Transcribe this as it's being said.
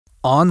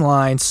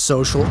Online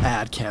social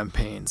ad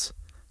campaigns.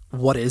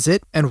 What is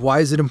it and why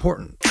is it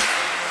important?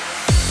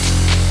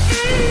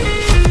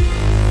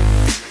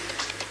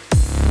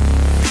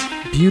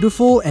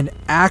 Beautiful and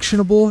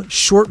actionable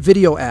short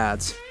video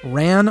ads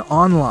ran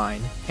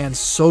online and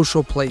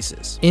social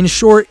places. In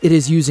short, it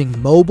is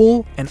using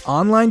mobile and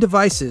online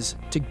devices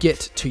to get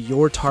to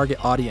your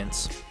target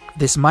audience.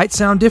 This might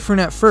sound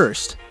different at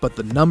first, but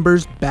the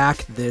numbers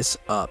back this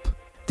up.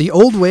 The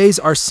old ways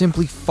are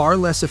simply far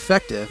less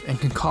effective and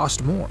can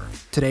cost more.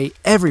 Today,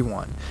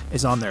 everyone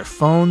is on their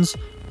phones,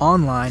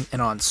 online,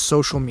 and on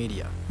social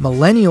media.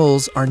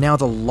 Millennials are now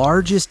the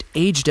largest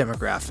age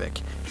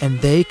demographic, and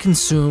they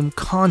consume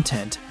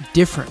content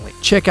differently.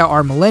 Check out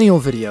our millennial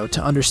video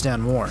to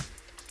understand more.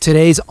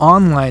 Today's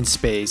online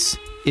space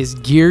is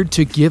geared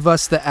to give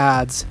us the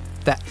ads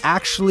that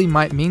actually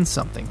might mean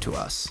something to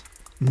us.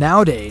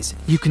 Nowadays,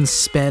 you can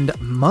spend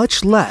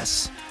much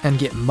less and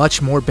get much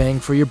more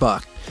bang for your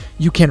buck.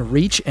 You can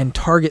reach and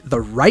target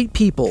the right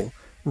people,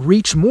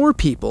 reach more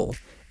people,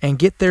 and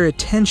get their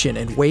attention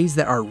in ways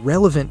that are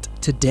relevant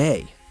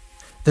today.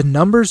 The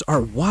numbers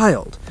are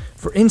wild.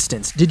 For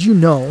instance, did you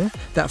know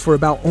that for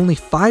about only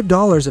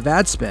 $5 of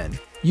ad spend,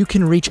 you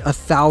can reach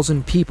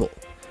 1,000 people?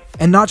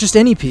 And not just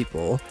any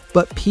people,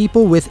 but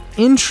people with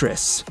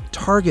interests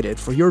targeted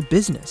for your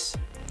business.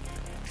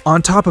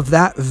 On top of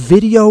that,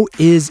 video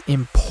is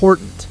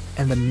important,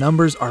 and the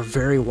numbers are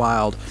very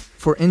wild.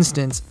 For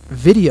instance,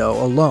 video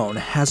alone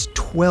has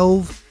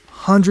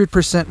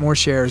 1,200% more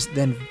shares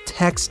than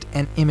text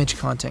and image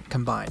content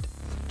combined.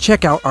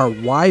 Check out our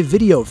Why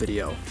Video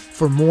video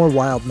for more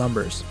wild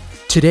numbers.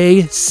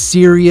 Today,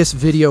 serious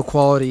video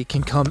quality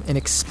can come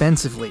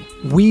inexpensively.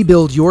 We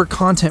build your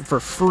content for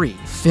free.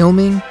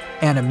 Filming,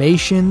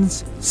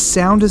 animations,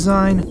 sound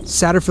design,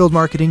 Satterfield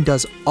Marketing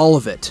does all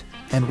of it,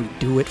 and we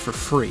do it for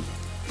free.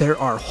 There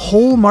are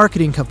whole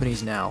marketing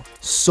companies now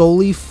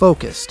solely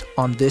focused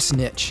on this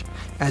niche,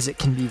 as it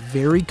can be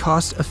very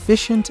cost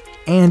efficient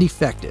and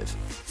effective.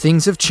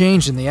 Things have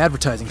changed in the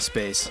advertising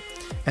space,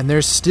 and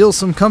there's still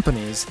some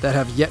companies that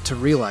have yet to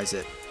realize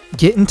it.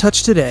 Get in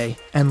touch today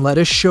and let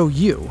us show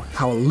you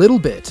how a little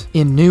bit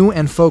in new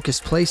and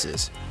focused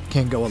places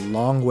can go a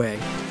long way.